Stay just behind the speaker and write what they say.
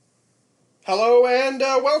Hello and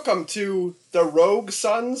welcome to the Rogue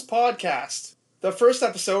Sons podcast. The first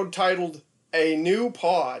episode titled A New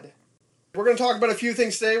Pod. We're going to talk about a few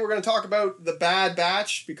things today. We're going to talk about The Bad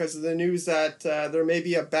Batch because of the news that there may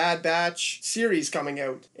be a Bad Batch series coming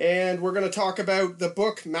out. And we're going to talk about the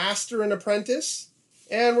book Master and Apprentice.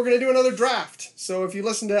 And we're going to do another draft. So if you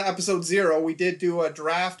listen to episode 0, we did do a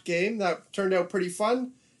draft game that turned out pretty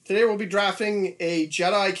fun. Today we'll be drafting a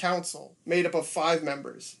Jedi Council made up of 5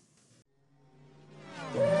 members.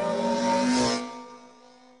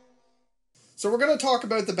 So we're going to talk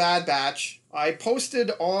about The Bad Batch. I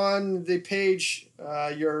posted on the page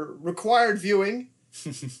your required viewing,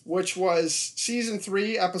 which was Season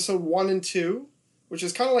 3, Episode 1 and 2, which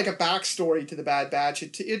is kind of like a backstory to The Bad Batch.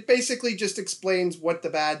 It basically just explains what The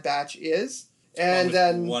Bad Batch is. And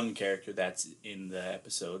then one character that's in the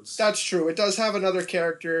episodes. That's true. It does have another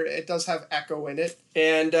character. It does have Echo in it.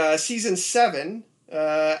 And Season 7...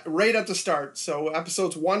 right at the start. So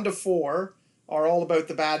episodes 1 to 4 are all about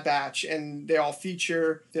the Bad Batch, and they all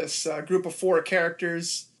feature this group of 4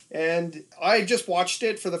 characters. And I just watched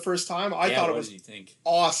it for the first time. I thought it was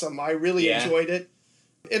awesome. I really enjoyed it.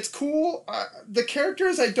 It's cool. The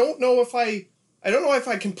characters, I don't know if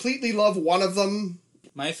I completely love one of them.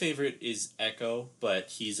 My favorite is Echo,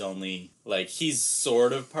 but he's only he's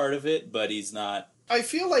sort of part of it, but he's not. I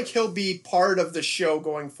feel like he'll be part of the show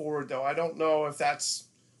going forward, though. I don't know if that's...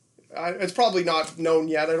 it's probably not known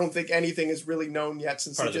yet. I don't think anything is really known yet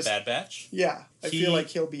since part of the Bad Batch? Yeah, I feel like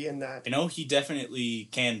he'll be in that. I know he definitely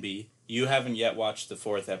can be. You haven't yet watched the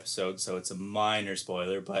 4th episode, so it's a minor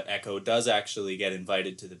spoiler, but Echo does actually get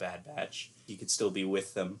invited to the Bad Batch. He could still be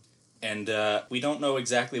with them. And we don't know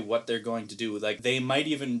exactly what they're going to do. They might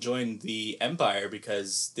even join the Empire,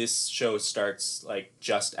 because this show starts,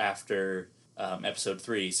 just after... episode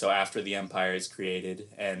 3, so after the Empire is created,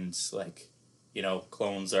 and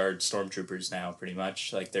clones are stormtroopers now, pretty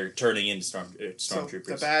much. They're turning into stormtroopers. So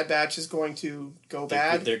the Bad Batch is going to go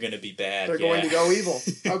bad. They're going to be bad. They're going to go evil.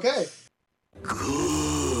 Okay.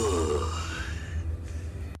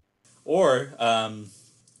 Or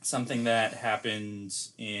something that happened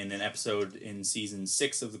in an episode in season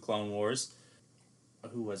 6 of the Clone Wars.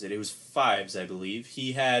 Who was it? It was Fives, I believe.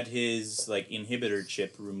 He had his inhibitor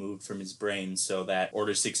chip removed from his brain so that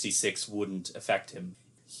Order 66 wouldn't affect him.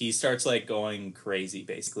 He starts going crazy,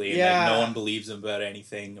 basically, and no one believes him about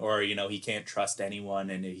anything, or he can't trust anyone,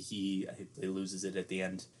 and he loses it at the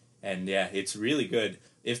end. And yeah, it's really good.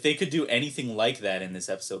 If they could do anything like that in this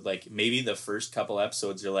episode, maybe the first couple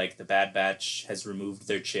episodes are the Bad Batch has removed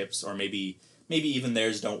their chips, or maybe even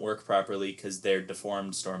theirs don't work properly because they're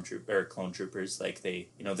deformed clone troopers. They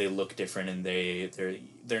look different, and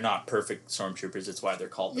they're not perfect stormtroopers. It's why they're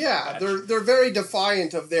called the Bad Batch. They're very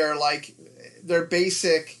defiant of their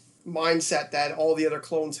basic mindset that all the other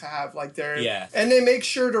clones have. And they make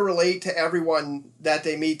sure to relate to everyone that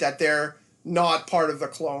they meet that they're not part of the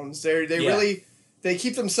clones. They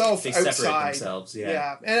keep themselves outside. They separate themselves,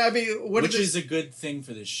 Yeah, and which is a good thing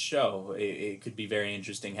for this show. It could be very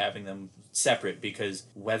interesting having them separate, because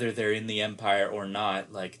whether they're in the Empire or not,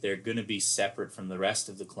 they're going to be separate from the rest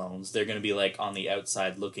of the clones. They're going to be on the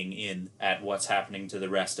outside looking in at what's happening to the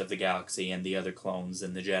rest of the galaxy and the other clones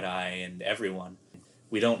and the Jedi and everyone.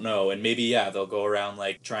 We don't know, and maybe, they'll go around,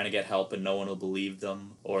 trying to get help and no one will believe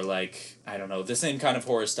them, or, I don't know, the same kind of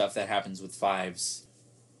horror stuff that happens with Fives.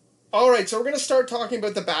 Alright, so we're going to start talking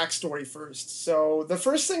about the backstory first. So, the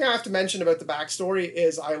first thing I have to mention about the backstory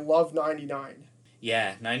is I love 99.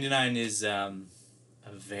 Yeah, 99 is a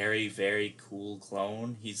very, very cool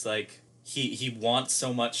clone. He's he wants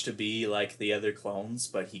so much to be like the other clones,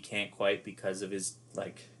 but he can't quite because of his,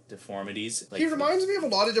 deformities. He reminds me of a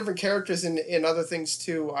lot of different characters in other things,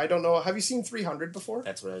 too. I don't know, have you seen 300 before?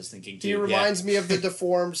 That's what I was thinking, too. He reminds me of the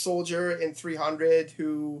deformed soldier in 300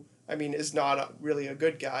 who... is not really a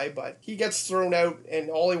good guy, but he gets thrown out, and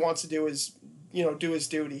all he wants to do is, do his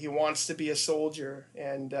duty. He wants to be a soldier,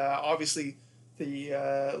 and obviously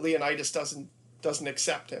the Leonidas doesn't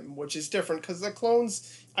accept him, which is different, because the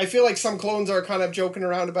clones... I feel like some clones are kind of joking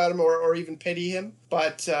around about him or even pity him,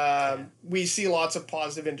 but we see lots of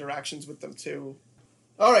positive interactions with them, too.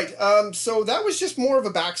 Alright, so that was just more of a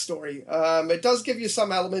backstory. It does give you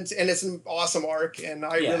some elements, and it's an awesome arc, and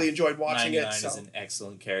I really enjoyed watching 99 it. 99 is an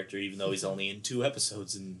excellent character, even though he's only in 2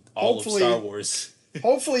 episodes in all of Star Wars.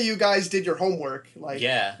 Hopefully you guys did your homework,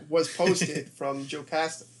 was posted from Joe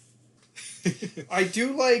Caston. I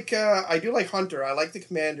do like Hunter. I like the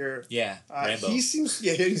commander. Yeah, Rambo.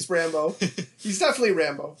 He's Rambo. He's definitely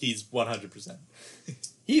Rambo. He's 100%.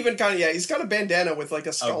 He even he's got a bandana with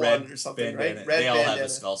a skull on it or something, bandana. Right? They all have a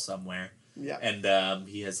skull somewhere. Yeah. And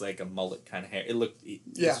he has like a mullet kind of hair.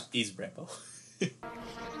 He's Rambo.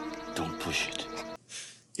 Don't push it.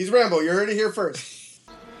 He's Rambo. You heard it here first.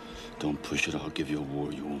 Don't push it. I'll give you a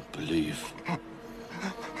war you won't believe.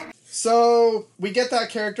 So we get that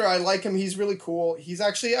character. I like him. He's really cool. He's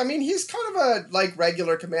actually, I mean, he's kind of a like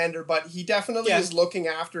regular commander, but he definitely is looking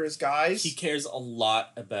after his guys. He cares a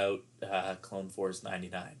lot about Clone Force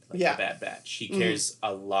 99, like the Bad Batch. He cares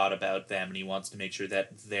a lot about them, and he wants to make sure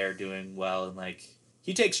that they're doing well, and like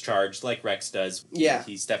he takes charge, like Rex does. Yeah,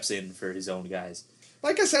 he steps in for his own guys.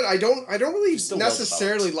 Like I said, I don't really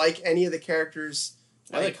necessarily like any of the characters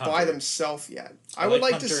like by themselves yet. I would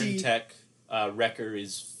like to see Tech. Wrecker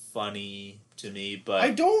is funny to me, but I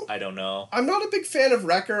don't know. I'm not a big fan of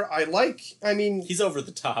Wrecker. He's over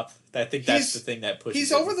the top. I think that's the thing that pushes.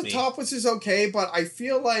 He's over the top, which is okay, but I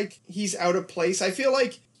feel like he's out of place. I feel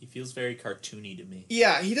like he feels very cartoony to me.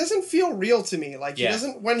 Yeah, he doesn't feel real to me. Like he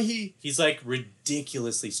doesn't when he's like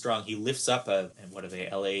ridiculously strong. He lifts up what are they,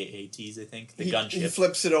 LAATs, I think, the gunship. He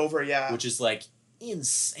flips it over, which is like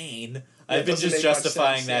insane. I've been just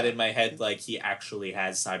justifying that in my head, like he actually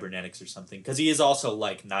has cybernetics or something, because he is also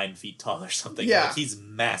like 9 feet tall or something. Yeah, like, he's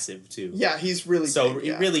massive too. Yeah, he's really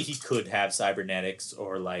big, really he could have cybernetics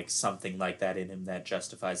or like something like that in him that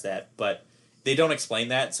justifies that, but they don't explain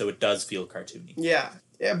that, so it does feel cartoony. Yeah,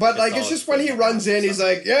 but like it's just when he runs in, he's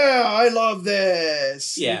like, "Yeah, I love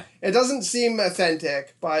this." Yeah, it doesn't seem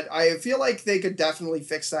authentic, but I feel like they could definitely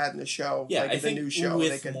fix that in the show. Yeah, like I think new show,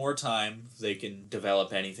 with more time, they can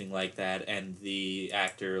develop anything like that, and the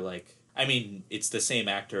actor, like, I mean, it's the same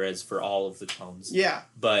actor as for all of the clones. Yeah,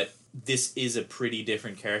 but this is a pretty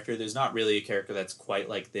different character. There's not really a character that's quite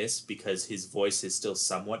like this because his voice is still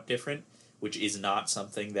somewhat different, which is not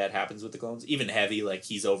something that happens with the clones. Even Heavy, like,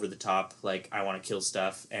 he's over the top, like, I want to kill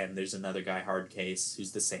stuff, and there's another guy, Hard Case,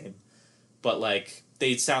 who's the same. But, like,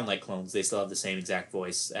 they sound like clones. They still have the same exact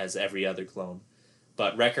voice as every other clone.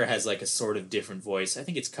 But Wrecker has, like, a sort of different voice. I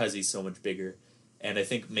think it's because he's so much bigger. And I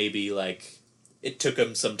think maybe, like, it took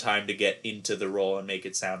him some time to get into the role and make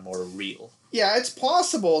it sound more real. Yeah, it's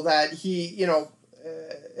possible that he,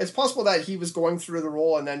 it's possible that he was going through the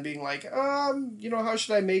role and then being like, how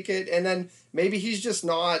should I make it? And then maybe he's just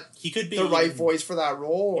not the right voice for that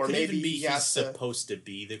role, or maybe he's supposed to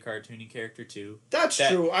be the cartoony character too. That's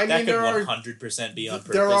true. I mean, there could 100% be on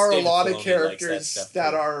purpose. There are a lot of characters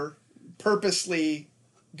that are purposely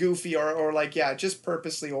goofy or just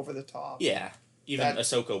purposely over the top. Yeah, even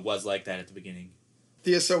Ahsoka was like that at the beginning.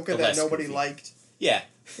 The Ahsoka that nobody liked. Yeah.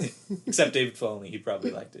 Except David Filoni, he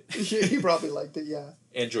probably liked it. He probably liked it, yeah.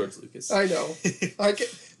 And George Lucas. I know.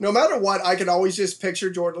 No matter what, I can always just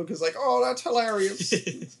picture George Lucas like, oh, that's hilarious.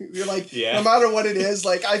 You're like, no matter what it is,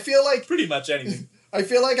 like, I feel like... Pretty much anything. I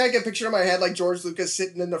feel like I can picture in my head, like, George Lucas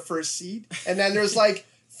sitting in the first seat, and then there's, like,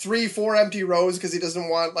 3-4 empty rows because he doesn't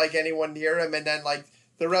want, like, anyone near him, and then, like,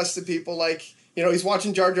 the rest of the people, like... he's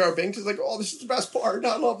watching Jar Jar Binks. He's like, oh, this is the best part.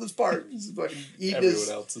 I love this part. He's fucking eating everyone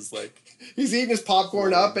else is like... He's eating his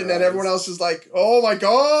popcorn up, and then everyone else is like, oh, my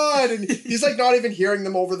God. And he's, like, not even hearing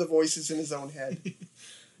them over the voices in his own head.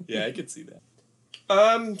 Yeah, I could see that.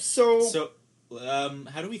 So,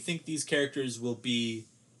 how do we think these characters will be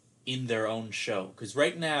in their own show? Because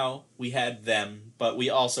right now, we had them, but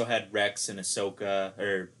we also had Rex and Ahsoka.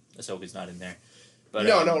 Or, Ahsoka's not in there. But,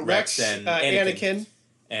 no, Rex and Anakin.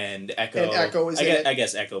 And Echo. And Echo is in it. I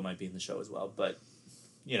guess Echo might be in the show as well, but,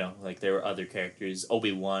 like, there were other characters.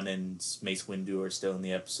 Obi-Wan and Mace Windu are still in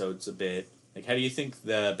the episodes a bit. Like, how do you think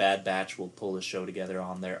the Bad Batch will pull the show together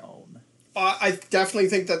on their own? I definitely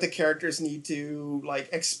think that the characters need to, like,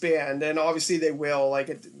 expand, and obviously they will.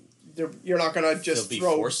 Like, you're not going to just They'll be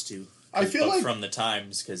forced to. I feel like... from the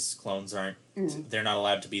times, because clones aren't... They're not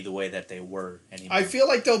allowed to be the way that they were anymore. I feel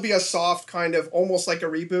like there'll be a soft kind of, almost like a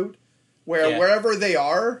reboot, where wherever they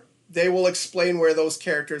are, they will explain where those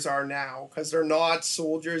characters are now, because they're not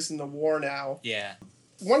soldiers in the war now. Yeah.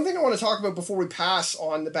 One thing I want to talk about before we pass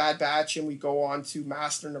on the Bad Batch and we go on to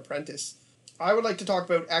Master and Apprentice, I would like to talk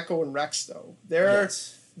about Echo and Rex, though.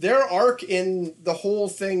 Their arc in the whole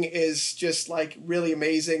thing is just, like, really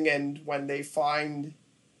amazing, and when they find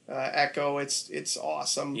Echo, it's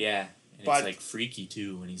awesome. Yeah. But it's, like, freaky,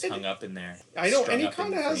 too, when he's hung up in there. I know, and he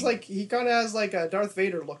kind of has, like, a Darth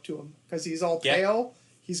Vader look to him, because he's all pale.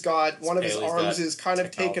 He's got one of his arms is kind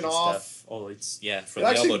of taken off. Stuff. Oh, from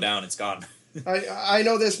the elbow down, it's gone. I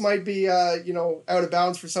know this might be, out of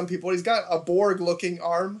bounds for some people. He's got a Borg-looking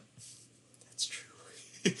arm. That's true.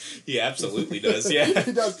 He absolutely does, yeah.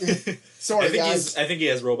 He does. Sorry, I think he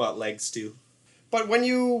has robot legs, too. But when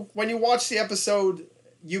you watch the episode,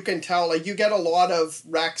 you can tell, like, you get a lot of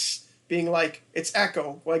Rex being like, it's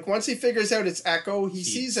Echo. Like, once he figures out it's Echo, he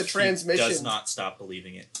sees a transmission. He does not stop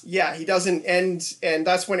believing it. Yeah, he doesn't. And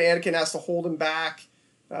that's when Anakin has to hold him back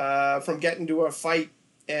from getting into a fight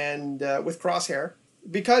and with Crosshair.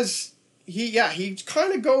 Because he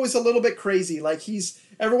kind of goes a little bit crazy. Like,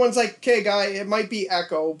 everyone's like, okay, guy, it might be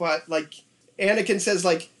Echo, but, like, Anakin says,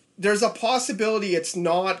 like, there's a possibility it's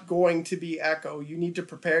not going to be Echo. You need to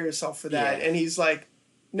prepare yourself for that. Yeah. And he's like,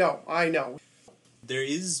 no, I know. There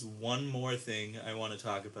is one more thing I want to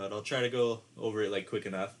talk about. I'll try to go over it, like, quick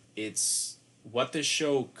enough. It's what this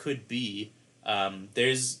show could be.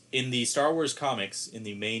 There's, in the Star Wars comics, in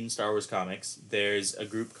the main Star Wars comics, there's a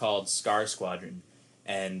group called Scar Squadron.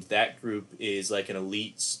 And that group is like an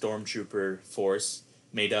elite stormtrooper force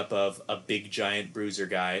made up of a big giant bruiser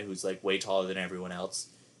guy who's like way taller than everyone else.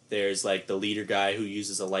 There's like the leader guy who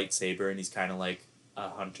uses a lightsaber and he's kind of like a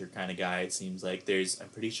hunter kind of guy, it seems like. I'm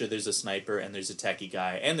pretty sure there's a sniper and there's a techie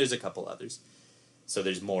guy and there's a couple others. So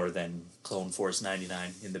there's more than Clone Force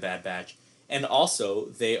 99 in the Bad Batch. And also,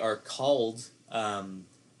 they are called, I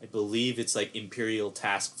believe it's like Imperial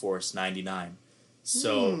Task Force 99.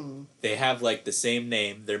 So they have like the same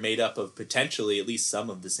name. They're made up of potentially at least some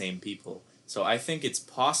of the same people. So I think it's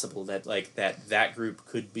possible that like that group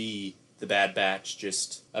could be the Bad Batch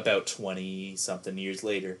just about 20-something years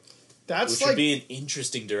later. Which would be an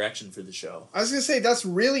interesting direction for the show. I was going to say, that's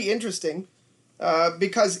really interesting.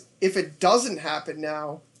 Because if it doesn't happen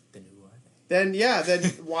now... Then who are they? Then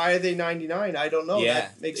why are they 99? I don't know. Yeah,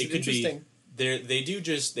 that makes it interesting.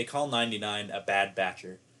 They call 99 a Bad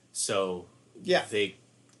Batcher. So yeah,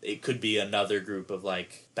 it could be another group of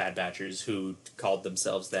like Bad Batchers who called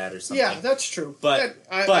themselves that or something. Yeah, that's true. But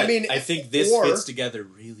I mean, I think this fits together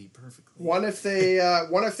really perfectly. What if they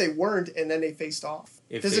weren't and then they faced off?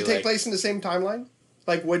 Does it take place in the same timeline?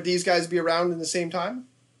 Like, would these guys be around in the same time?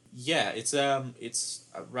 Yeah, it's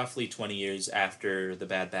roughly 20 years after the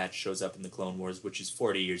Bad Batch shows up in the Clone Wars, which is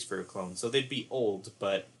 40 years for a clone. So they'd be old,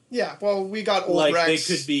 but yeah. Well, we got old like Rex.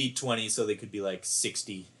 they could be 20, so they could be like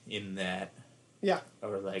 60 in that. Yeah.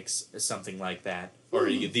 Or like something like that, or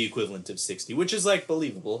the equivalent of 60, which is like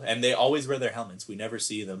believable. And they always wear their helmets. We never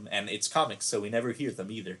see them, and it's comics, so we never hear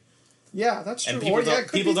them either. Yeah, that's true. And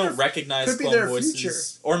people don't recognize clone voices, future.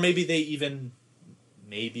 Or maybe they even.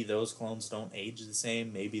 Maybe those clones don't age the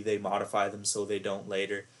same. Maybe they modify them so they don't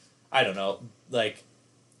later. I don't know. Like,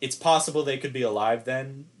 it's possible they could be alive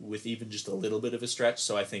then with even just a little bit of a stretch.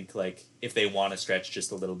 So I think, like, if they want to stretch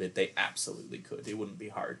just a little bit, they absolutely could. It wouldn't be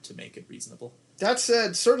hard to make it reasonable. That's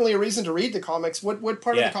certainly a reason to read the comics. What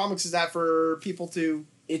part of the comics is that for people to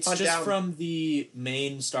It's hunt just down? from the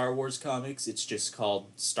main Star Wars comics. It's just called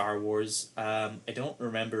Star Wars. I don't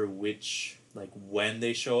remember which... like when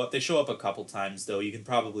they show up. They show up a couple times though. You can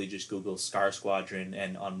probably just Google Scar Squadron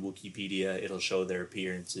and on Wikipedia it'll show their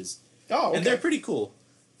appearances. Oh, okay. And they're pretty cool.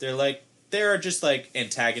 They're just like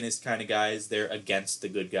antagonist kind of guys. They're against the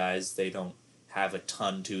good guys. They don't have a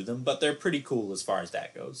ton to them, but they're pretty cool as far as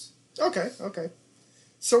that goes. Okay.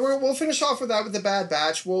 So we'll finish off with that with the Bad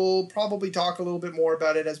Batch. We'll probably talk a little bit more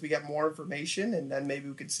about it as we get more information, and then maybe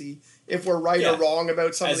we can see if we're right or wrong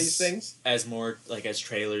about some of these things. As more, like, as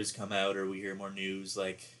trailers come out or we hear more news,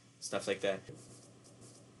 like, stuff like that.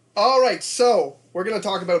 All right, so we're going to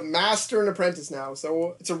talk about Master and Apprentice now.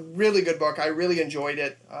 So it's a really good book. I really enjoyed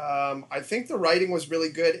it. I think the writing was really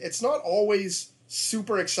good. It's not always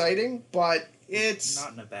super exciting, but it's...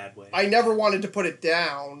 Not in a bad way. I never wanted to put it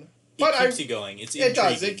down. It keeps you going. It's intriguing. It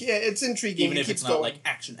does. It's intriguing. Even if it's not going. like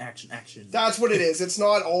action. That's what it is. It's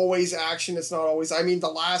not always action. It's not always... I mean, the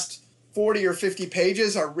last 40 or 50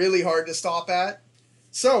 pages are really hard to stop at.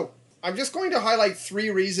 So, I'm just going to highlight 3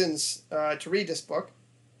 reasons to read this book.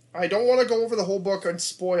 I don't want to go over the whole book and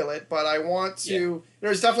spoil it, but I want to... Yeah.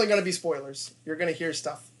 There's definitely going to be spoilers. You're going to hear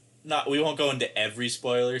stuff. We won't go into every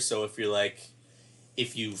spoiler, so if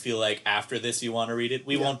you feel like after this you want to read it,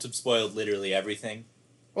 we won't have spoiled literally everything.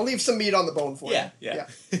 We'll leave some meat on the bone for you. Yeah.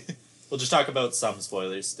 We'll just talk about some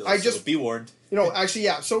spoilers still. So be warned. Actually,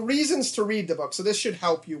 yeah. So reasons to read the book. So this should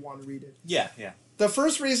help you want to read it. Yeah. The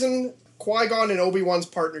first reason, Qui-Gon and Obi-Wan's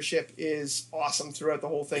partnership is awesome throughout the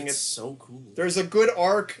whole thing. It's so cool. There's a good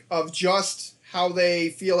arc of just how they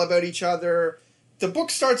feel about each other. The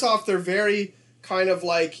book starts off, they're very kind of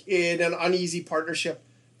like in an uneasy partnership.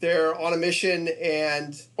 They're on a mission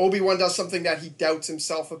and Obi-Wan does something that he doubts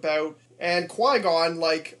himself about. And Qui-Gon,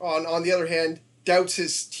 like, on the other hand, doubts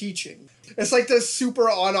his teaching. It's like this super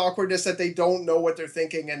awkwardness that they don't know what they're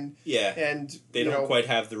thinking. And they don't quite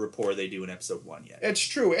have the rapport they do in episode 1 yet. It's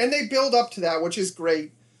true. And they build up to that, which is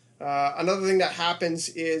great. Another thing that happens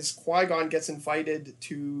is Qui-Gon gets invited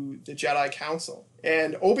to the Jedi Council.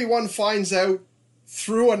 And Obi-Wan finds out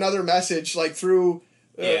through another message, like through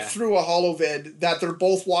a holovid that they're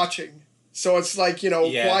both watching. So it's like, you know,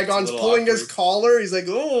 Qui-Gon's pulling his collar. He's like,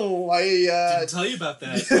 oh, I didn't tell you about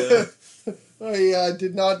that. I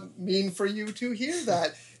did not mean for you to hear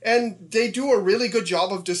that. And they do a really good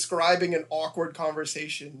job of describing an awkward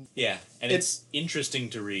conversation. Yeah, and it's interesting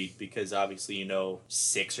to read because obviously, you know,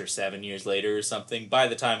 6 or 7 years later or something, by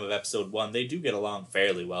the time of episode 1, they do get along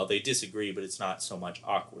fairly well. They disagree, but it's not so much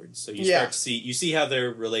awkward. So you start to see how their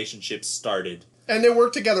relationship started. And they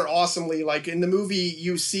work together awesomely. Like in the movie,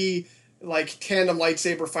 you see like tandem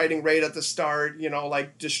lightsaber fighting right at the start, you know,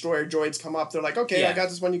 like destroyer droids come up. They're like, okay, I got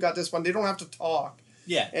this one, you got this one. They don't have to talk.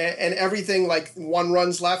 Yeah. And everything, like, one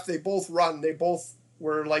runs left, they both run. They both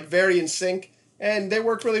were, like, very in sync. And they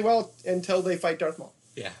worked really well until they fight Darth Maul.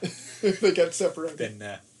 Yeah. They get separated.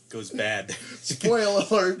 Then goes bad. Spoiler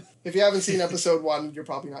alert. If you haven't seen episode 1, you're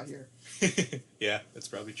probably not here. Yeah, that's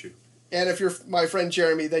probably true. And if you're my friend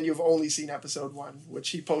Jeremy, then you've only seen episode 1, which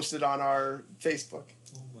he posted on our Facebook.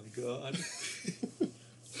 Oh, my God.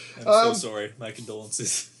 I'm so sorry. My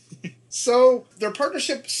condolences. So their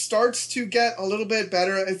partnership starts to get a little bit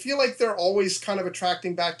better. I feel like they're always kind of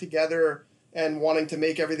attracting back together and wanting to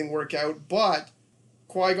make everything work out. But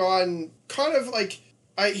Qui-Gon kind of like,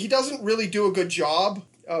 he doesn't really do a good job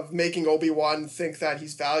of making Obi-Wan think that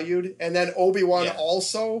he's valued. And then Obi-Wan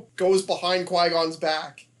also goes behind Qui-Gon's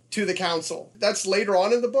back to the council. That's later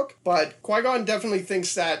on in the book. But Qui-Gon definitely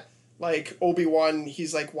thinks that, like, Obi-Wan,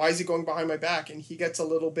 he's like, why is he going behind my back? And he gets a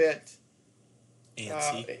little bit...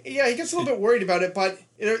 antsy. He gets a little bit worried about it, but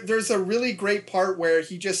there's a really great part where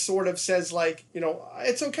he just sort of says, like, you know,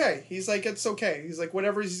 it's okay. He's like, it's okay. He's like,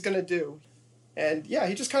 whatever he's going to do. And,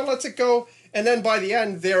 he just kind of lets it go. And then by the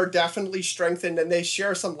end, they're definitely strengthened, and they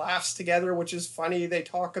share some laughs together, which is funny. They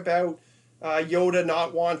talk about Yoda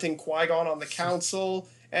not wanting Qui-Gon on the council,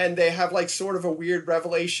 and they have, like, sort of a weird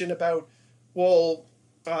revelation about, well,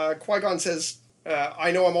 Qui-Gon says,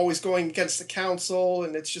 I know I'm always going against the council,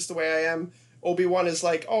 and it's just the way I am. Obi-Wan is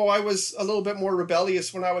like, oh, I was a little bit more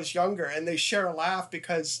rebellious when I was younger. And they share a laugh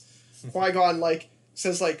because Qui-Gon, like,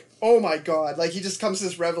 says, like, oh, my God. Like, he just comes to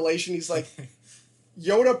this revelation. He's like,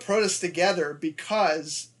 Yoda put us together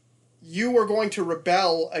because you were going to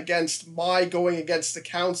rebel against my going against the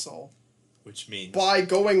council. Which means... by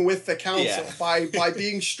going with the council. By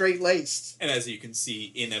being straight-laced. And as you can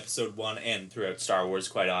see in episode 1 and throughout Star Wars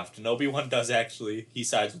quite often, Obi-Wan does actually... he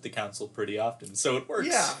sides with the council pretty often, so it works.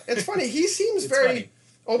 Yeah, it's funny. He seems very...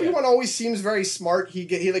 Obi-Wan always seems very smart.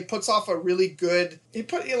 He like puts off a really good...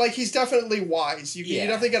 he's definitely wise. You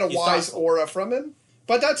definitely get a wise aura from him.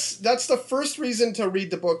 But that's the first reason to read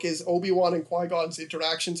the book is Obi-Wan and Qui-Gon's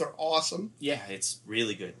interactions are awesome. Yeah, it's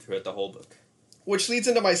really good throughout the whole book. Which leads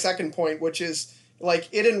into my second point, which is, like,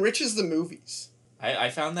 it enriches the movies. I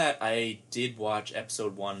found that I did watch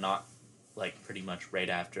episode 1 not, like, pretty much right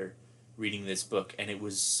after reading this book, and it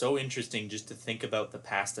was so interesting just to think about the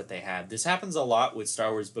past that they had. This happens a lot with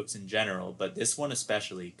Star Wars books in general, but this one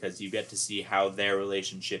especially, because you get to see how their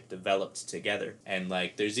relationship developed together. And,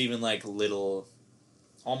 like, there's even, like, little,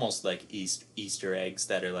 almost, like, Easter eggs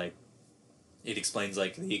that are, like, it explains,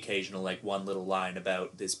 like, the occasional, like, one little line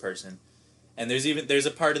about this person. And there's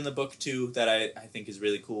a part in the book, too, that I think is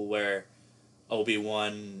really cool where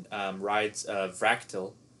Obi-Wan rides a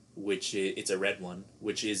Vractyl, which it's a red one,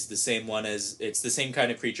 which is the same one as... it's the same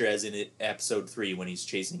kind of creature as in episode 3 when he's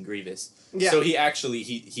chasing Grievous. Yeah. So he actually...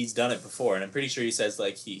 he's done it before, and I'm pretty sure he says,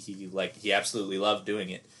 like, he absolutely loved doing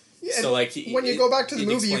it. Yeah, so, like... when you go back to the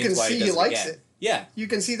movie, you can see he likes it. Yeah. You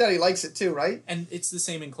can see that he likes it too, right? And it's the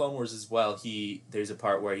same in Clone Wars as well. There's a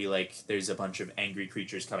part where there's a bunch of angry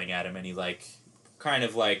creatures coming at him, and he, like, kind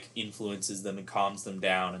of, like, influences them and calms them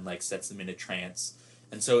down and, like, sets them in a trance.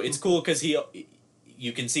 And so it's cool because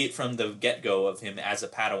you can see it from the get-go of him as a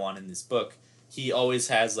Padawan in this book. He always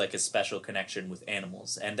has, like, a special connection with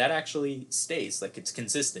animals, and that actually stays. Like, it's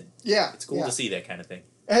consistent. Yeah. It's cool to see that kind of thing.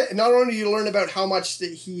 Not only do you learn about how much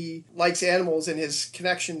that he likes animals and his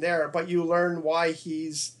connection there, but you learn why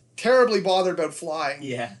he's terribly bothered about flying.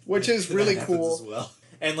 Yeah. Which is really cool. As well.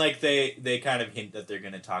 And, like, they kind of hint that they're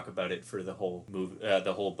going to talk about it for the whole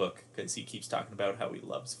the whole book, because he keeps talking about how he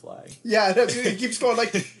loves flying. Yeah, that's, he keeps going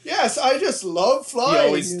like, yes, I just love flying. He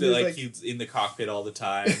always, like, he's in the cockpit all the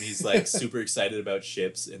time. He's, like, super excited about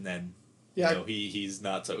ships, and then, you know, he's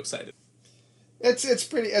not so excited.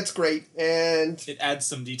 It's great, and... it adds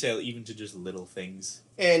some detail even to just little things.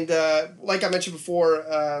 And, like I mentioned before,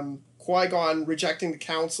 Qui-Gon rejecting the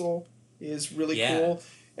council is really cool.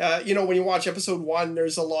 When you watch episode 1,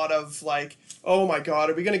 there's a lot of like, oh my god,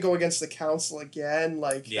 are we going to go against the council again?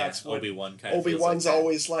 Like, that's what Obi-Wan kind of Obi-Wan's feels like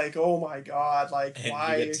always like, oh my god, like, and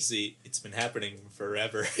why? you get to see it's been happening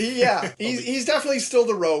forever. Yeah, he's definitely still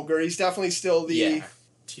the rogue, or he's definitely still the... Yeah,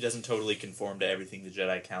 he doesn't totally conform to everything the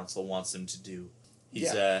Jedi Council wants him to do.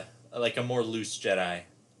 He's like a more loose Jedi.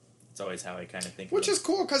 It's always how I kind of think Which of him. is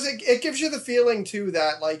cool, because it gives you the feeling, too,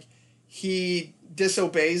 that, like, he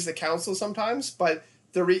disobeys the council sometimes, but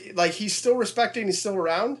he's still respected, he's still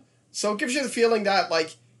around. So it gives you the feeling that,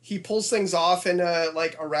 like, he pulls things off in a,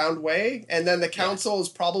 like, a round way, and then the council is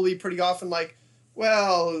probably pretty often like,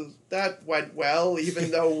 well, that went well,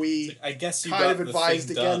 even though we like, I guess you kind got of advised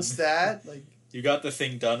the thing against done. that. Like, You got the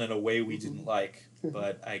thing done in a way we didn't like,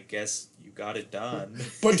 but I guess you got it done.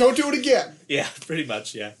 but don't do it again. Yeah, pretty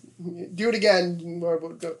much, yeah. Do it again.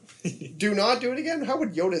 Do not do it again? How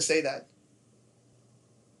would Yoda say that?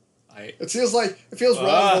 It feels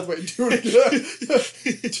wrong both ways. Do it again.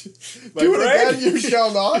 Do it again, you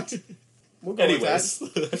shall not. We'll go Anyways,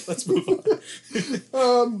 with let's move on.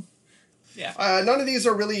 that. None of these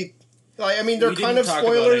are really... they're We kind didn't of talk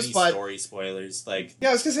spoilers, about but... any story spoilers. Like, Yeah,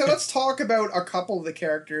 I was going to say, let's talk about a couple of the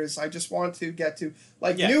characters. I just want to get to...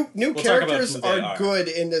 Like, Yeah, new we'll talk about characters who they are are. good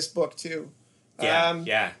in this book, too.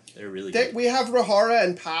 yeah, they're really good. We have Rahara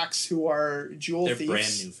and Pax, who are jewel They're thieves.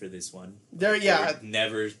 brand new for this one. They're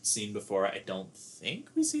never seen before. I don't think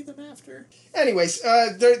we see them after. Anyways,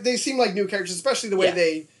 they seem like new characters, especially the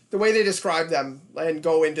way they describe them and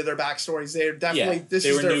go into their backstories. They're definitely this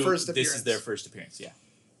is their first appearance. This is their first appearance.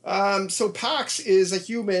 Yeah. So Pax is a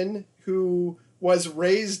human who was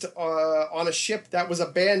raised on a ship that was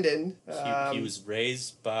abandoned. He was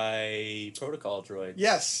raised by protocol droids.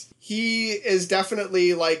 Yes. He is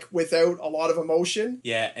definitely, like, without a lot of emotion.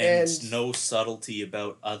 Yeah, and no subtlety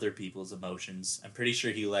about other people's emotions. I'm pretty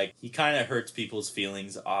sure he kind of hurts people's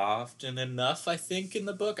feelings often enough, I think, in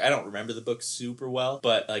the book. I don't remember the book super well,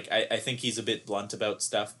 but, like, I think he's a bit blunt about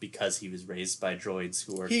stuff because he was raised by droids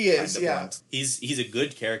who are blunt. He's a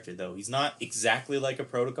good character, though. He's not exactly like a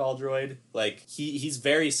protocol droid. Like, he's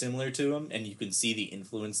very similar to him, and you can see the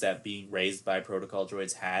influence that being raised by protocol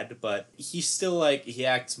droids had, but he's still, like, he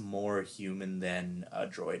acts more human than a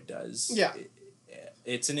droid does. Yeah.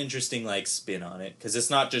 It's an interesting, like, spin on it, because it's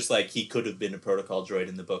not just, like, he could have been a protocol droid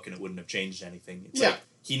in the book and it wouldn't have changed anything. It's like,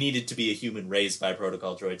 he needed to be a human raised by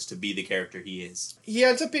protocol droids to be the character he is. He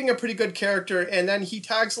ends up being a pretty good character, and then he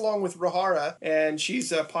tags along with Rahara, and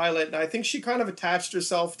she's a pilot, and I think she kind of attached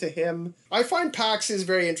herself to him. I find Pax is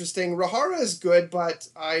very interesting. Rahara is good, but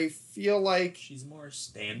I feel like... She's more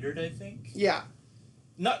standard, I think. Yeah.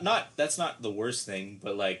 That's not the worst thing,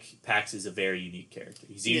 but, like, Pax is a very unique character.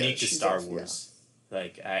 He's unique to Star Wars. Yeah.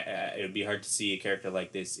 Like, it would be hard to see a character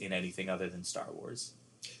like this in anything other than Star Wars.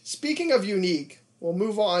 Speaking of unique, we'll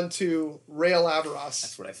move on to Rael Averross.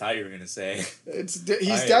 That's what I thought you were going to say. He's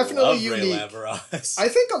definitely unique. Rael Averross. I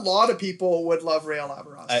think a lot of people would love Rael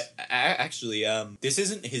Averross. Actually, this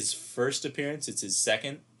isn't his first appearance. It's his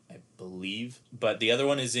second, I believe. But the other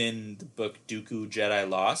one is in the book Dooku Jedi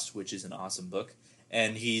Lost, which is an awesome book.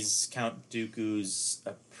 And he's Count Dooku's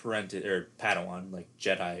apprentice, or Padawan, like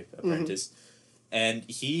Jedi apprentice. Mm-hmm. And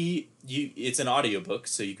it's an audiobook,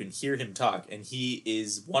 so you can hear him talk, and he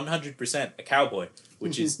is 100% a cowboy,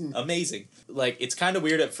 which is amazing. Like, it's kind of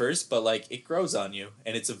weird at first, but, like, it grows on you,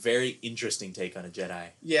 and it's a very interesting take on a Jedi.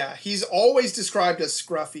 Yeah, he's always described as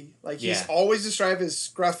scruffy. Like, he's always described as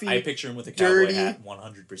scruffy, I picture him with a cowboy hat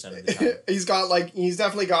 100% of the time. he's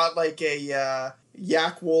definitely got, like, a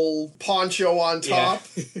yak wool poncho on top.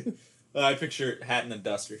 Yeah. I picture hat and a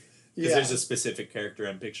duster. Because there's a specific character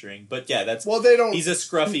I'm picturing. But yeah, he's a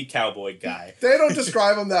scruffy cowboy guy. They don't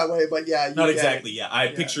describe him that way, but yeah. Not exactly, yeah. I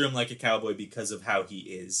picture him like a cowboy because of how he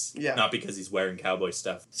is. Yeah. Not because he's wearing cowboy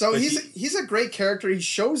stuff. So he's a great character. He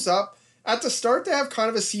shows up. At the start, they have kind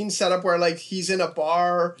of a scene set up where, like, he's in a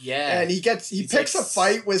bar. Yeah. And he picks a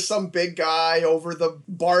fight with some big guy over the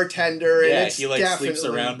bartender. Yeah, and he, like, sleeps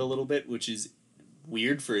around a little bit, which is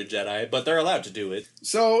weird for a Jedi, but they're allowed to do it.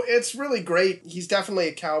 So it's really great. He's definitely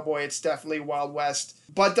a cowboy. It's definitely Wild West.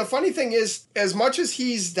 But the funny thing is, as much as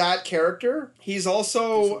he's that character, he's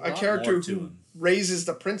also a character who raises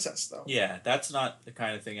the princess, though. Yeah, that's not the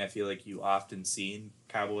kind of thing I feel like you often see in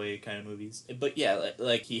cowboy kind of movies. But yeah,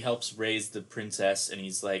 like he helps raise the princess, and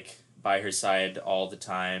he's like by her side all the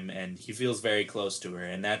time, and he feels very close to her,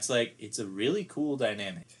 and that's like, it's a really cool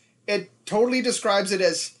dynamic. It totally describes it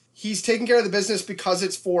as he's taking care of the business because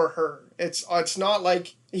it's for her. It's not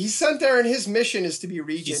like he's sent there and his mission is to be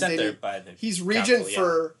regent. He's sent there by the He's regent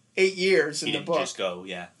for 8 years in the book. He didn't just go,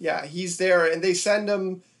 yeah. Yeah, he's there and they send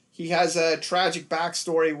him. he has a tragic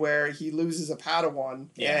backstory where he loses a Padawan,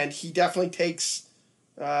 and he definitely takes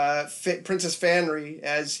Princess Fanry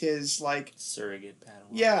as his like surrogate Padawan.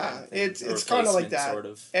 Yeah, it's kind of like that, sort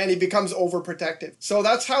of. And he becomes overprotective. So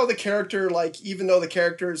that's how the character, like, even though the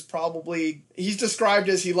character is probably, he's described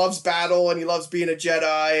as he loves battle and he loves being a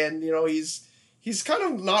Jedi, and you know he's kind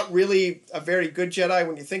of not really a very good Jedi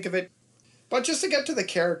when you think of it. But just to get to the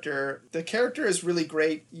character is really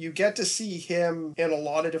great. You get to see him in a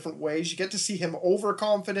lot of different ways. You get to see him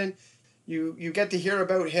overconfident. You get to hear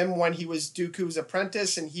about him when he was Dooku's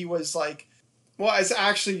apprentice, and he was like, well, it's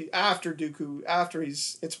actually after Dooku,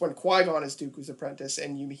 it's when Qui-Gon is Dooku's apprentice,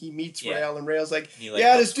 and he meets Rael, and Rael's like,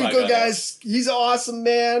 this Dooku guy's, he's awesome,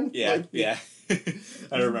 man. Yeah, like, yeah.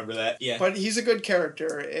 I remember that, yeah. But he's a good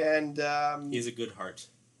character, and... he's a good heart.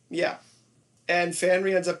 Yeah. And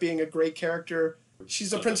Fanry ends up being a great character.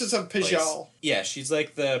 She's the princess of Pijal. Yeah, she's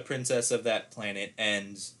like the princess of that planet,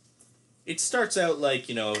 and... It starts out like,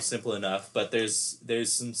 you know, simple enough, but there's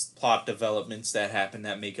some plot developments that happen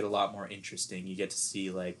that make it a lot more interesting. You get to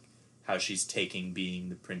see, like, how she's taking being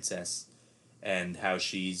the princess and how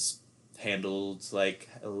she's handled, like,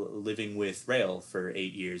 living with Rael for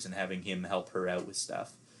 8 years and having him help her out with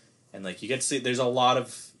stuff. And, like, you get to see, there's a lot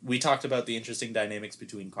of... We talked about the interesting dynamics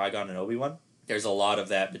between Qui-Gon and Obi-Wan. There's a lot of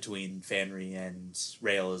that between Fanry and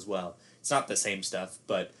Rael as well. It's not the same stuff,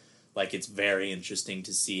 but... Like, it's very interesting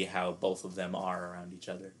to see how both of them are around each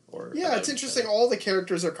other. It's interesting. All the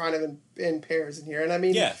characters are kind of in pairs in here. And I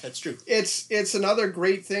mean... Yeah, that's true. It's another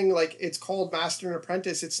great thing. Like, it's called Master and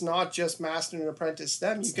Apprentice. It's not just Master and Apprentice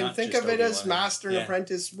them. You can think of it as Master and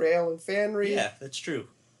Apprentice, Rael and Fanry. Yeah, that's true.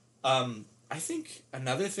 I think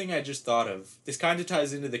another thing I just thought of, this kind of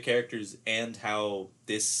ties into the characters and how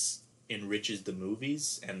this enriches the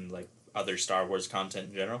movies and, like, other Star Wars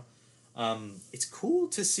content in general. It's cool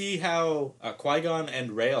to see how Qui-Gon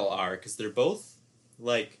and Rael are, because they're both,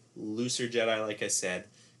 like, looser Jedi, like I said.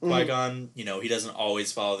 Qui-Gon, you know, he doesn't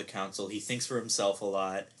always follow the council. He thinks for himself a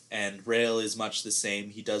lot. And Rael is much the same.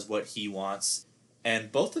 He does what he wants.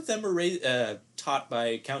 And both of them are taught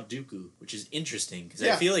by Count Dooku, which is interesting, because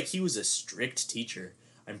I feel like he was a strict teacher.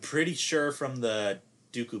 I'm pretty sure from the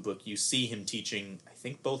Dooku book you see him teaching, I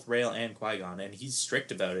think, both Rael and Qui-Gon, and he's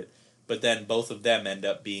strict about it. But then both of them end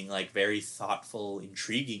up being, like, very thoughtful,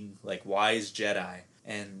 intriguing, like, wise Jedi.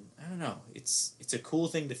 And, I don't know, it's a cool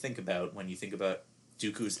thing to think about when you think about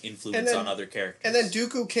Dooku's influence on other characters. And then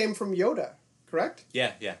Dooku came from Yoda, correct?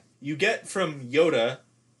 Yeah, yeah. You get from Yoda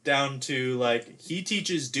down to, like, he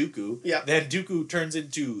teaches Dooku. Yeah. Then Dooku turns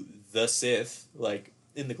into the Sith. Like,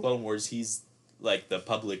 in the Clone Wars, he's, like, the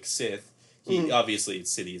public Sith. Obviously,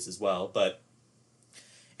 it's Sidious as well, but...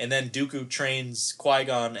 And then Dooku trains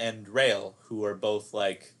Qui-Gon and Rael, who are both,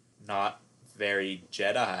 like, not very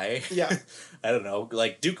Jedi. Yeah. I don't know.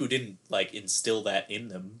 Like, Dooku didn't, like, instill that in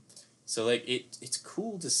them. So, like, it's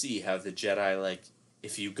cool to see how the Jedi, like,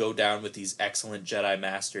 if you go down with these excellent Jedi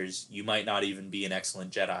Masters, you might not even be an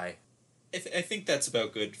excellent Jedi. I think that's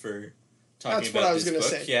about good for talking about this book. That's what I was going to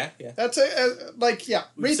say. Yeah, yeah. That's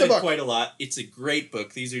read the book. Quite a lot. It's a great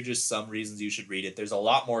book. These are just some reasons you should read it. There's a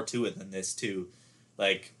lot more to it than this, too.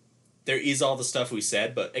 Like, there is all the stuff we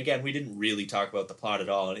said, but again, we didn't really talk about the plot at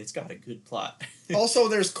all, and it's got a good plot. Also,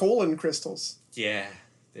 there's colon crystals. Yeah,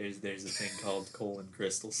 there's a thing called colon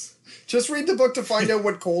crystals. Just read the book to find out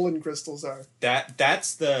what colon crystals are.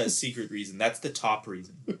 That's the secret reason. That's the top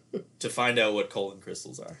reason to find out what colon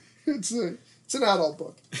crystals are. It's an adult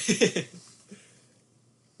book.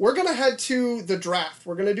 We're going to head to the draft.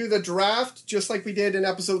 We're going to do the draft just like we did in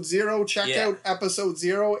episode 0. Check out episode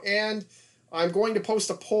 0, and I'm going to post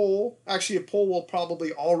a poll. Actually, a poll will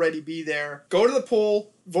probably already be there. Go to the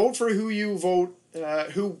poll, vote for who you vote,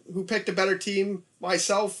 who picked a better team,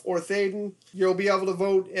 myself or Thaden. You'll be able to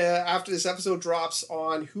vote after this episode drops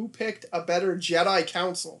on who picked a better Jedi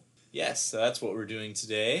Council. Yes, so that's what we're doing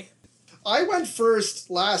today. I went first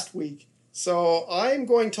last week, so I'm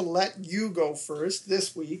going to let you go first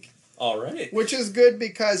this week. All right. Which is good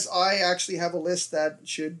because I actually have a list that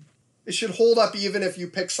should hold up even if you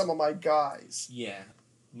pick some of my guys. Yeah.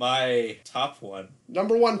 My top one.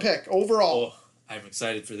 Number 1 pick overall. Oh, I'm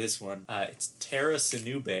excited for this one. It's Tara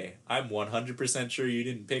Sinube. I'm 100% sure you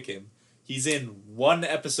didn't pick him. He's in one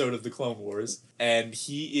episode of the Clone Wars, and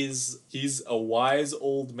he's a wise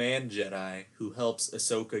old man Jedi who helps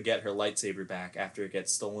Ahsoka get her lightsaber back after it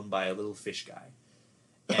gets stolen by a little fish guy.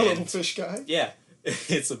 A little fish guy? Yeah.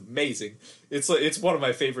 It's amazing. It's one of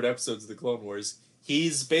my favorite episodes of the Clone Wars.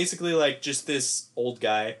 He's basically, like, just this old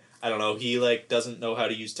guy. I don't know, he, like, doesn't know how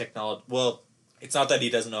to use technology. Well, it's not that he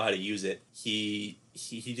doesn't know how to use it. He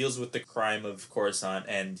deals with the crime of Coruscant,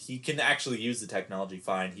 and he can actually use the technology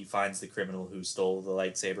fine. He finds the criminal who stole the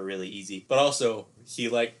lightsaber really easy. But also, he,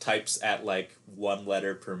 like, types at, like, 1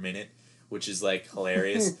 letter per minute, which is, like,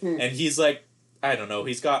 hilarious. And he's, like, I don't know,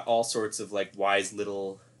 he's got all sorts of, like, wise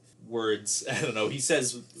little words. I don't know, he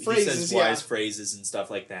says wise phrases and stuff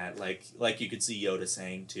like that. Like you could see Yoda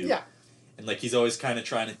saying, too. Yeah. And, like, he's always kind of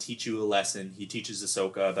trying to teach you a lesson. He teaches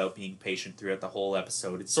Ahsoka about being patient throughout the whole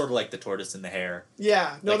episode. It's sort of like the tortoise and the hare.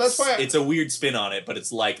 Yeah, no, like, that's why... It's a weird spin on it, but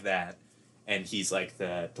it's like that. And he's like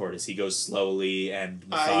the tortoise. He goes slowly and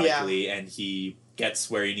methodically, and he gets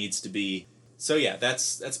where he needs to be. So, yeah,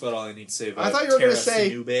 that's about all I need to say about I thought you were going to say...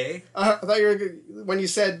 Sinube. I thought you were... When you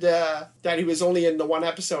said that he was only in the 1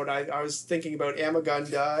 episode, I was thinking about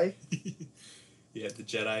Amagundai. Yeah, the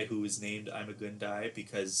Jedi who was named Amagundai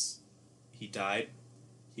because... he died.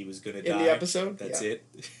 He was going to die. In the episode? That's it.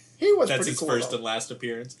 He was That's pretty his cool, first though. and last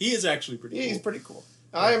appearance. He is actually pretty cool. He's pretty cool.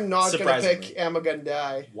 I am not going to pick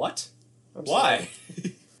Amagundai. What? I'm Why?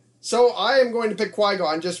 So I am going to pick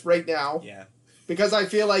Qui-Gon just right now. Yeah. Because I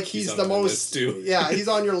feel like he's the most... list too. Yeah, he's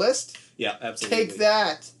on your list? Yeah, absolutely. Take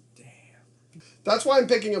that. Damn. That's why I'm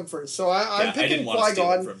picking him first. So I'm picking I didn't want to steal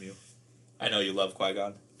Qui-Gon. it from you. I know you love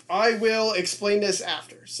Qui-Gon. I will explain this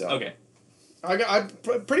after. So Okay.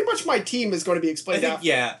 Pretty much my team is going to be explained after.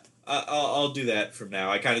 Yeah, I'll do that from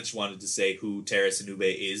now. I kind of just wanted to say who Tara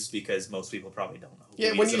Sinube is because most people probably don't know.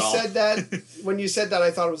 Yeah, when you said that,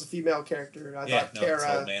 I thought it was a female character. I thought Tara.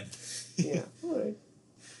 It's old man. Yeah. All right.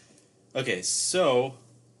 Okay, so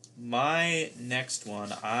my next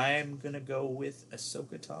one, I'm gonna go with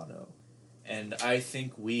Ahsoka Tano, and I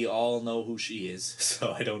think we all know who she is,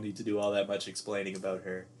 so I don't need to do all that much explaining about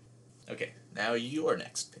her. Okay, now your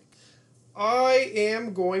next pick. I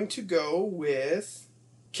am going to go with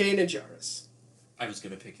Kanan Jarrus. I was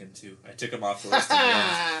going to pick him too. I took him off the list in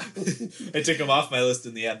the end. I took him off my list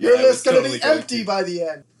in the end. Your list's going to be empty by the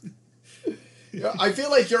end. I feel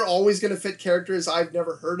like you're always going to fit characters I've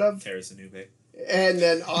never heard of. Tara Sinube. And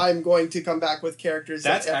then I'm going to come back with characters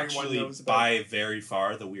That's that everyone actually knows about. by very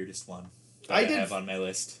far the weirdest one that I have on my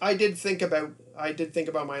list. I did think about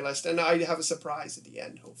my list, and I have a surprise at the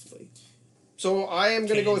end, hopefully. So I am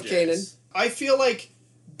going to go with Kanan. I feel like,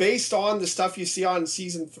 based on the stuff you see on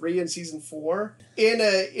Season 3 and Season 4, in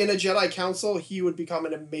a Jedi Council, he would become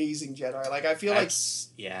an amazing Jedi. Like, I feel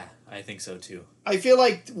yeah, I think so too. I feel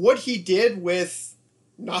like what he did with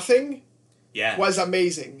nothing was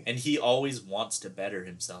amazing. And he always wants to better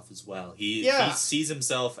himself as well. He sees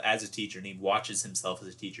himself as a teacher, and he watches himself as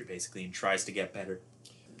a teacher, basically, and tries to get better.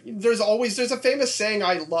 There's a famous saying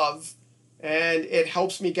I love, and it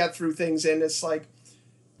helps me get through things, and it's like,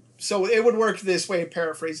 so it would work this way,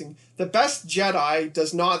 paraphrasing. The best Jedi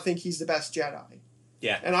does not think he's the best Jedi.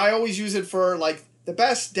 Yeah. And I always use it for, like, the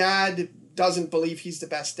best dad doesn't believe he's the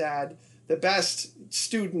best dad. The best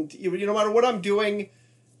student, no matter what I'm doing,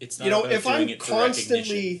 it's not about if doing I'm it for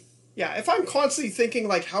constantly, if I'm constantly thinking,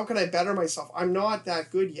 like, how can I better myself? I'm not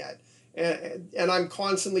that good yet. And I'm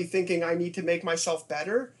constantly thinking I need to make myself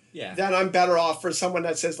better. Yeah. Then I'm better off for someone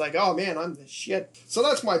that says, like, oh, man, I'm the shit. So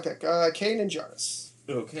that's my pick, Kanan Jarrus.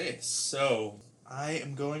 Okay, so I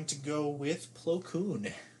am going to go with Plo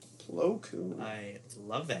Koon. Plo Koon. I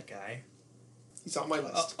love that guy. He's on my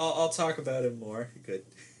list. I'll talk about him more. Good.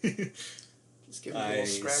 Just give him a little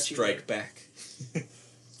scratchy. Strike back.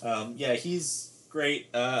 Yeah, he's great.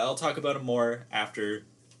 I'll talk about him more after.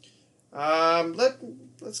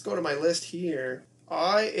 Let's go to my list here.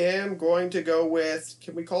 I am going to go with,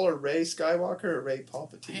 can we call her Rey Skywalker or Rey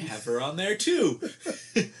Palpatine? I have her on there too.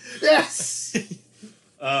 Yes!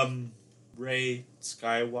 Rey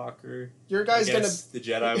Skywalker. Your guy's gonna the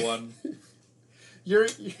Jedi one. You're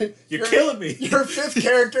killing me. Your fifth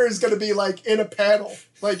character is gonna be like in a panel,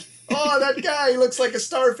 like, oh, that guy looks like a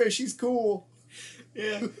starfish. He's cool.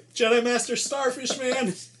 Yeah, Jedi Master Starfish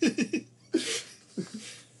Man.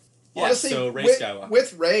 Yeah, honestly, so Rey Skywalker.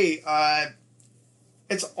 With Rey,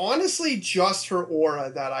 it's honestly just her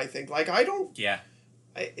aura that I think. Like, I don't. Yeah.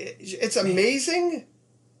 It's amazing.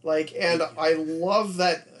 Like, and I love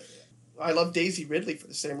that. I love Daisy Ridley for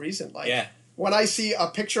the same reason. Like, yeah. When I see a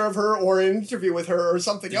picture of her or an interview with her or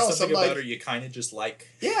something else, something I'm about like, her you kind of just like.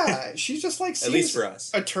 Yeah, she's just like at least for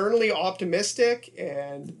us, eternally optimistic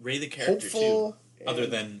and Rey the character hopeful. Too. Other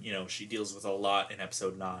than she deals with a lot in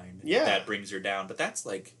Episode 9. Yeah, that brings her down. But that's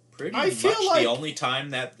like pretty much the only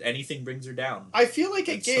time that anything brings her down. I feel like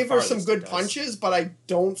it gave her some good punches, but I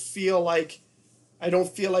don't feel like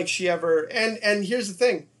she ever. And here's the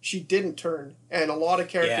thing: she didn't turn, and a lot of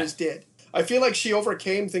characters did. I feel like she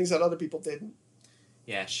overcame things that other people didn't.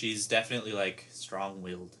 Yeah, she's definitely, like,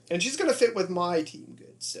 strong-willed. And she's going to fit with my team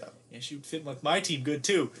good, so. Yeah, she would fit with my team good,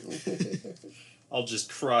 too. I'll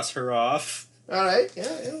just cross her off. All right.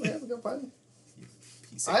 Yeah, we have a good one.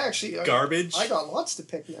 Piece of I actually... garbage. I got lots to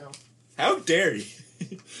pick now. How dare you?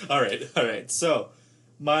 All right. So,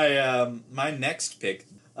 my next pick,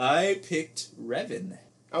 I picked Revan.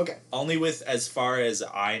 Okay. Only with, as far as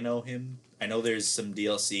I know him, I know there's some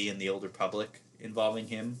DLC in the Old Republic involving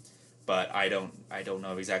him, but I don't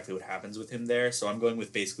know exactly what happens with him there. So I'm going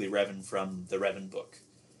with basically Revan from the Revan book,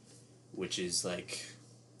 which is like,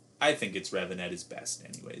 I think it's Revan at his best,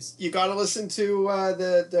 anyways. You got to listen to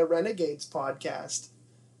the Renegades podcast.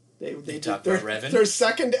 They talk about Revan? Their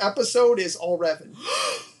second episode is all Revan.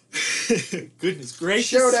 Goodness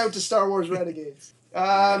gracious! Shout out to Star Wars Renegades.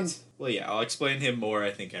 Right. Well, yeah, I'll explain him more. I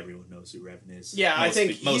think everyone knows who Revan is. Yeah, I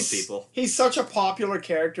think most people. He's such a popular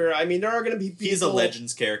character. I mean, there are going to be people... He's a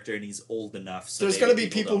Legends character, and he's old enough. So there's going to be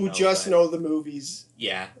people who just know the movies.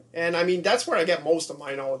 Yeah. And, I mean, that's where I get most of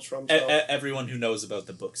my knowledge from. So. Everyone who knows about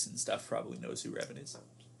the books and stuff probably knows who Revan is.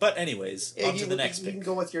 But anyways, on to the next pick. You can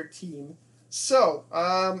go with your team. So,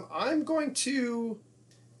 I'm going to...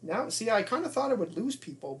 Now, see, I kind of thought I would lose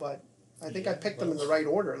people, but I think I picked them in the right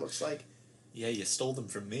order, it looks like. Yeah, you stole them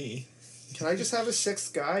from me. Can I just have a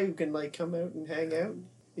sixth guy who can, like, come out and hang out?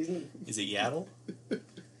 Is it Yaddle?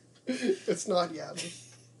 It's not Yaddle.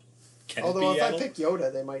 Can Although it be if Yaddle? I pick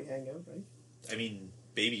Yoda, they might hang out, right? I mean,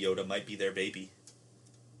 Baby Yoda might be their baby.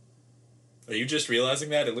 Are you just realizing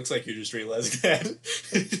that? It looks like you're just realizing that.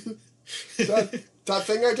 that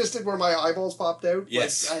thing I just did where my eyeballs popped out?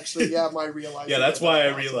 Yes. Was actually, my realizing. Yeah, that's why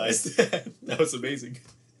I realized that. That was amazing.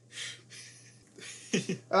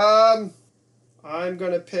 I'm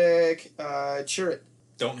going to pick Chirrut.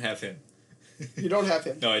 Don't have him. You don't have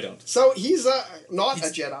him? No, I don't. So he's not a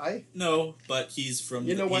Jedi. No, but he's from...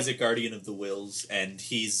 he's a guardian of the Wills, and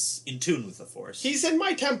he's in tune with the Force. He's in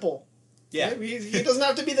my temple. Yeah. He doesn't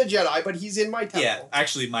have to be the Jedi, but he's in my temple. Yeah,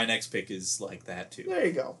 actually, my next pick is like that, too. There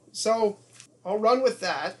you go. So, I'll run with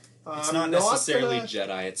that. It's not necessarily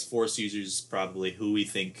Jedi, it's Force users, probably, who we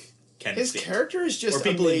think can His fit. character is just Or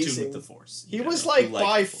people amazing. in tune with the Force. He was, like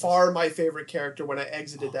by far my favorite character when I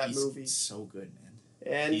exited that movie. So good, man.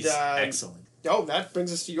 And he's excellent. Oh, that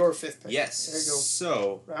brings us to your fifth pick. Yes. There you go.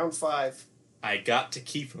 So, round 5. I got to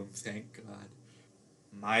keep him, thank God.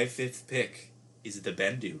 My fifth pick is the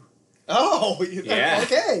Bendu. Oh, yeah.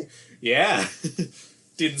 Okay. Yeah.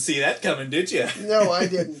 Didn't see that coming, did you? No, I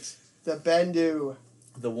didn't. The Bendu.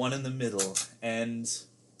 The one in the middle. And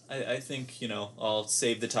I think, I'll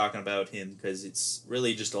save the talking about him because it's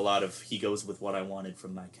really just a lot of he goes with what I wanted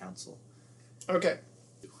from my council. Okay.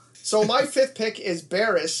 So my fifth pick is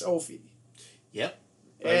Barriss Offee. Yep.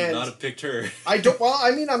 I would not have picked her.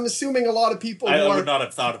 I'm assuming a lot of people who would not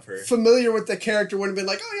have thought of her. Familiar with the character would have been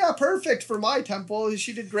like, oh yeah, perfect for my temple.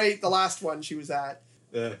 She did great the last one she was at.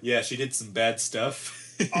 Yeah, she did some bad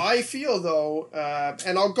stuff. I feel though,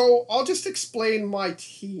 and I'll just explain my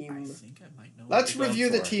team. I think I might know. Let's review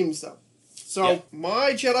the teams though. So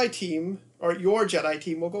my Jedi team, or your Jedi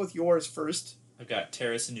team, we'll go with yours first. I've got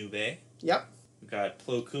Terrace Nube. Yep. We've got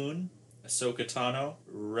Plo Koon, Ahsoka Tano,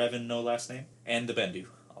 Revan, no last name, and the Bendu,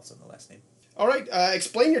 also no last name. All right,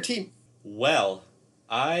 explain your team. Well,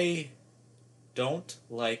 I don't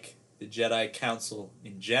like the Jedi Council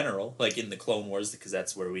in general, like in the Clone Wars, because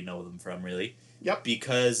that's where we know them from, really. Yep.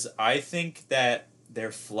 Because I think that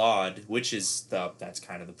they're flawed, which is that's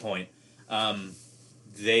kind of the point.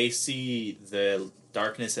 They see the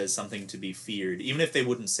darkness as something to be feared. Even if they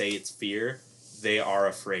wouldn't say it's fear, they are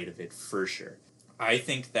afraid of it, for sure. I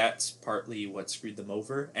think that's partly what screwed them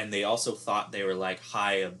over, and they also thought they were,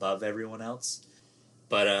 high above everyone else.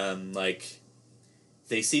 But,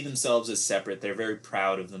 they see themselves as separate. They're very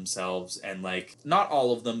proud of themselves, and, not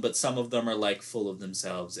all of them, but some of them are, full of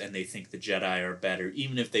themselves, and they think the Jedi are better,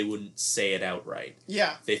 even if they wouldn't say it outright.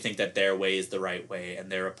 Yeah. They think that their way is the right way,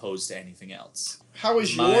 and they're opposed to anything else. How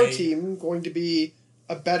is your team going to be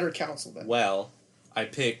a better council then? Well, I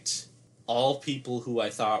picked all people who I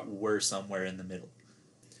thought were somewhere in the middle.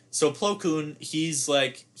 So Plo Koon, he is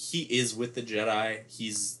with the Jedi.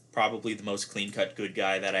 He's probably the most clean-cut good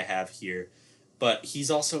guy that I have here. But he's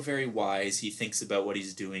also very wise. He thinks about what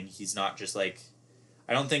he's doing. He's not just I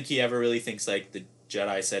don't think he ever really thinks the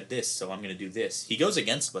Jedi said this, so I'm going to do this. He goes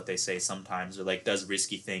against what they say sometimes, or does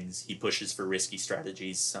risky things. He pushes for risky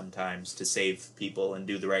strategies sometimes to save people and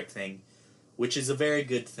do the right thing, which is a very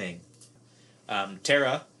good thing.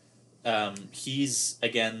 Terra, he's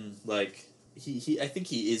again he I think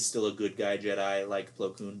he is still a good guy Jedi like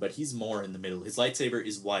Plo Koon, but he's more in the middle. His lightsaber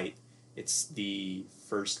is white. It's the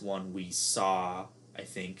first one we saw, I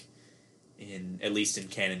think, at least in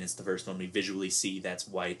canon, it's the first one we visually see that's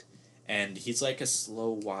white. And he's like a slow,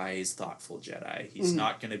 wise, thoughtful Jedi. He's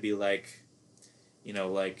not going to be like,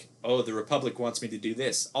 oh, the Republic wants me to do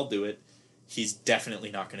this, I'll do it. He's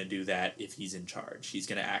definitely not going to do that if he's in charge. He's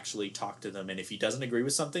going to actually talk to them, and if he doesn't agree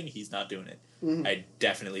with something, he's not doing it. I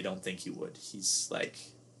definitely don't think he would. He's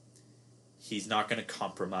not going to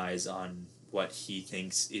compromise on what he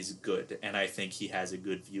thinks is good, and I think he has a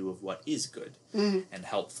good view of what is good and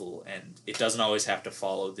helpful, and it doesn't always have to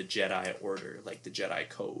follow the Jedi order, like the Jedi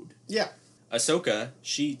code. Yeah. Ahsoka,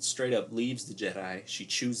 she straight up leaves the Jedi. She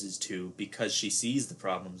chooses to because she sees the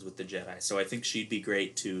problems with the Jedi. So I think she'd be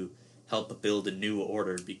great to help build a new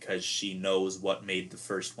order because she knows what made the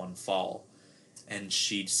first one fall. And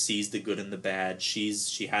she sees the good and the bad. She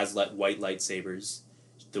has white lightsabers.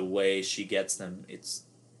 The way she gets them, it's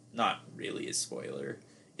not really a spoiler.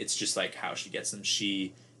 It's just like how she gets them.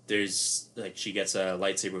 She gets a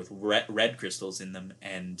lightsaber with red crystals in them,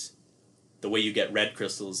 and the way you get red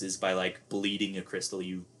crystals is by like bleeding a crystal.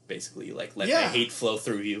 You basically let the hate flow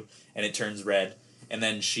through you, and it turns red. And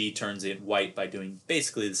then she turns it white by doing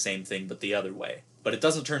basically the same thing, but the other way. But it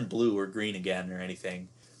doesn't turn blue or green again or anything.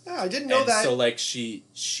 Yeah, I didn't know that. So like she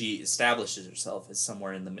establishes herself as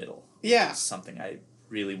somewhere in the middle. Yeah. Which is something I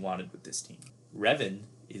really wanted with this team. Revan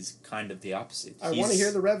is kind of the opposite. I want to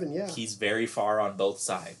hear the Revan, yeah. He's very far on both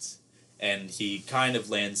sides. And he kind of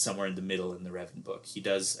lands somewhere in the middle in the Revan book.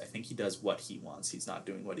 I think he does what he wants. He's not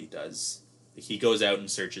doing what he does. He goes out and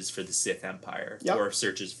searches for the Sith Empire. Yep. Or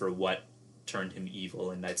searches for what turned him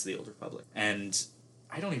evil in Knights of the Old Republic. And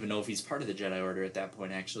I don't even know if he's part of the Jedi Order at that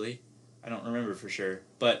point, actually. I don't remember for sure.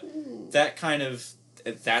 But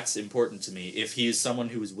that's important to me. If he is someone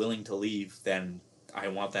who is willing to leave, then I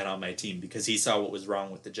want that on my team, because he saw what was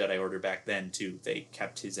wrong with the Jedi Order back then, too. They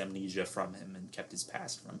kept his amnesia from him and kept his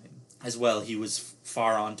past from him. As well, he was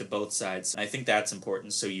far on to both sides. I think that's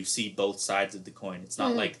important, so you see both sides of the coin. It's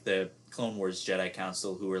not like the Clone Wars Jedi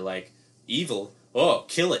Council who were like, evil? Oh,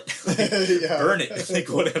 kill it. Burn it. Like,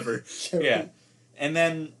 whatever. Yeah. And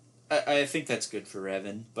then, I think that's good for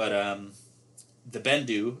Revan. But, the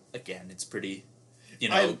Bendu, again, it's pretty...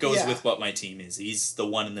 goes with what my team is. He's the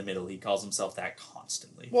one in the middle. He calls himself that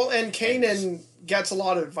constantly. Well, and Kanan gets a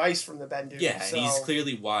lot of advice from the Bendu. Yeah, so. And he's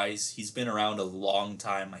clearly wise. He's been around a long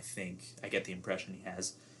time, I think. I get the impression he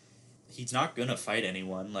has. He's not going to fight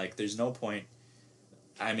anyone. Like, there's no point...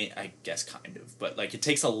 I mean, I guess kind of. But, like, it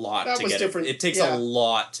takes a lot to get him... It takes a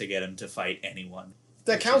lot to get him to fight anyone.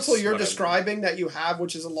 The council you're describing that you have,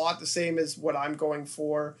 which is a lot the same as what I'm going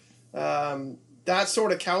for... that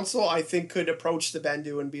sort of council, I think, could approach the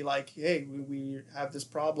Bendu and be like, hey, we have this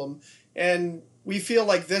problem. And we feel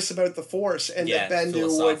like this about the Force. And the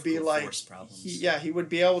Bendu would be like, he would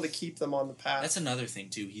be able to keep them on the path. That's another thing,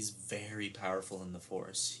 too. He's very powerful in the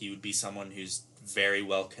Force. He would be someone who's very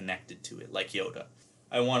well connected to it, like Yoda.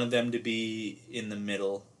 I wanted them to be in the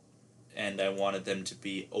middle, and I wanted them to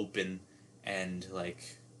be open and,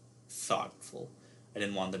 like, thoughtful. I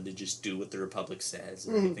didn't want them to just do what the Republic says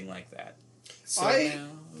or anything like that. So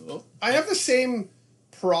I have the same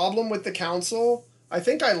problem with the council. I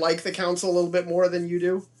think I like the council a little bit more than you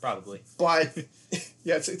do. Probably. But,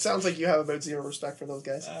 yeah, it sounds like you have about zero respect for those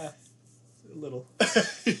guys. A little.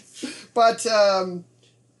 But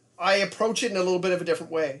I approach it in a little bit of a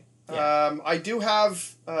different way. Yeah. I do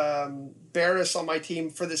have Barriss on my team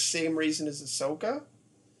for the same reason as Ahsoka.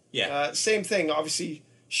 Yeah. Same thing. Obviously,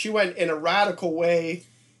 she went in a radical way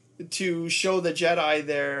to show the Jedi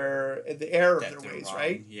the error of their ways, wrong.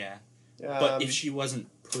 Right? Yeah. But if she wasn't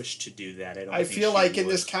pushed to do that, I feel like in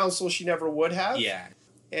this council she never would have. Yeah.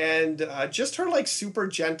 And just her like super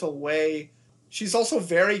gentle way. She's also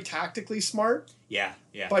very tactically smart. Yeah.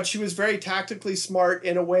 But she was very tactically smart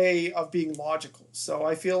in a way of being logical. So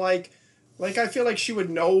I feel like she would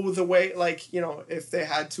know the way, like, if they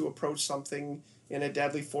had to approach something in a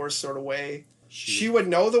deadly force sort of way. She would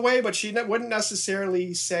know the way, but she wouldn't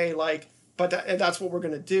necessarily say, like, and that's what we're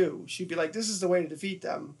going to do. She'd be like, this is the way to defeat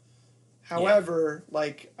them. However,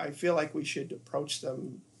 like, I feel like we should approach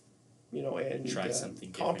them, and try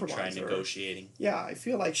something compromise. Try negotiating. Yeah, I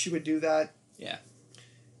feel like she would do that. Yeah.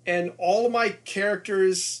 And all of my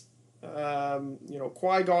characters,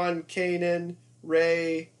 Qui-Gon, Kanan,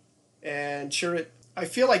 Rey, and Chirrut, I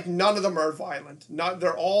feel like none of them are violent.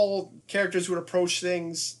 They're all characters who would approach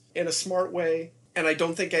things in a smart way, and I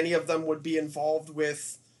don't think any of them would be involved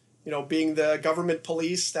with, being the government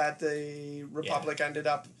police that the Republic ended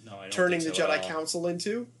up turning the Jedi Council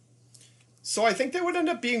into. So I think they would end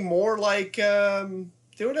up being more like monks,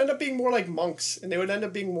 and they would end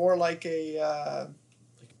up being more like they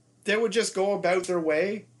would just go about their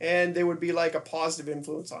way, and they would be like a positive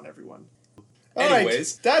influence on everyone. All right,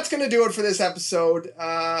 Anyways. that's going to do it for this episode.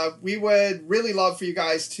 We would really love for you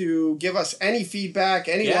guys to give us any feedback,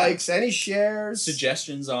 any likes, any shares.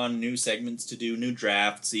 Suggestions on new segments to do, new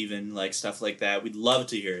drafts even, like stuff like that. We'd love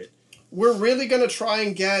to hear it. We're really going to try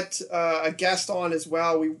and get a guest on as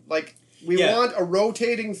well. We want a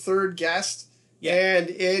rotating third guest, and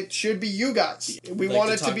it should be you guys. We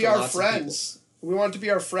want it to be our friends. We want it to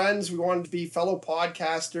be our friends. We want it to be fellow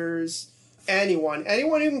podcasters. Anyone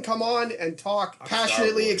who can come on and talk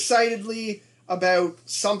passionately, excitedly about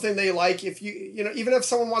something they like. If even if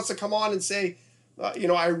someone wants to come on and say,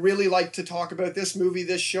 I really like to talk about this movie,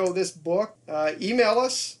 this show, this book, email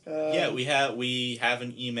us. We have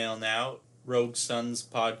an email now,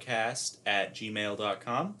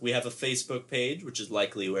 roguesonspodcast@gmail.com. We have a Facebook page, which is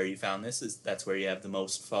likely where you found this. That's where you have the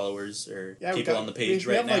most followers or people on the page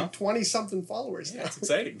right now. We have like 20-something followers now. It's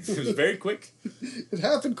exciting. It was very quick. It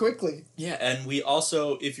happened quickly. Yeah, and we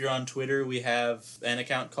also, if you're on Twitter, we have an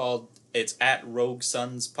account called, it's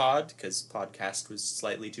 @RogueSonsPod, because podcast was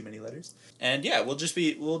slightly too many letters. And yeah,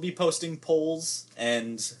 we'll be posting polls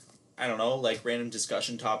and, I don't know, like random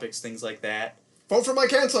discussion topics, things like that. Vote for my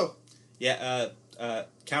council. Yeah,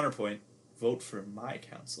 counterpoint, vote for my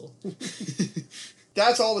council.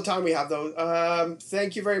 That's all the time we have, though.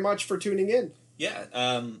 Thank you very much for tuning in. Yeah,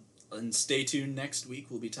 and stay tuned next week.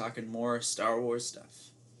 We'll be talking more Star Wars stuff.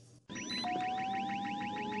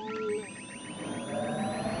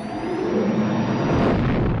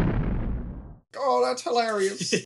 Oh, that's hilarious.